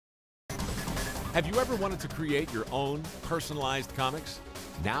Have you ever wanted to create your own personalized comics?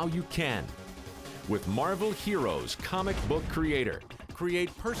 Now you can. With Marvel Heroes Comic Book Creator,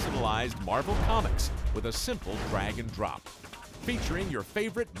 create personalized Marvel comics with a simple drag and drop, featuring your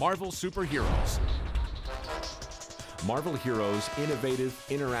favorite Marvel superheroes. Marvel Heroes' innovative,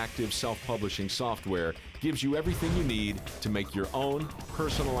 interactive self-publishing software gives you everything you need to make your own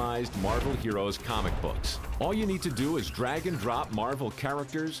personalized Marvel Heroes comic books. All you need to do is drag and drop Marvel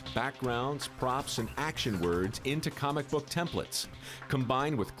characters, backgrounds, props, and action words into comic book templates.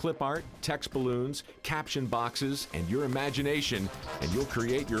 Combine with clip art, text balloons, caption boxes, and your imagination, and you'll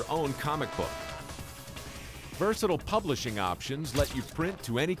create your own comic book. Versatile publishing options let you print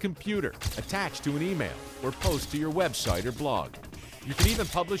to any computer, attach to an email, or post to your website or blog. You can even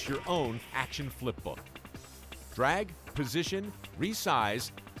publish your own action flipbook. Drag, position,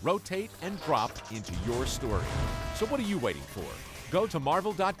 resize, rotate, and drop into your story. So what are you waiting for? Go to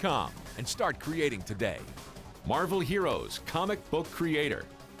marvel.com and start creating today. Marvel Heroes Comic Book Creator.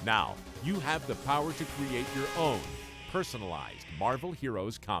 Now, you have the power to create your own personalized Marvel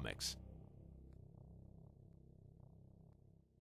Heroes comics.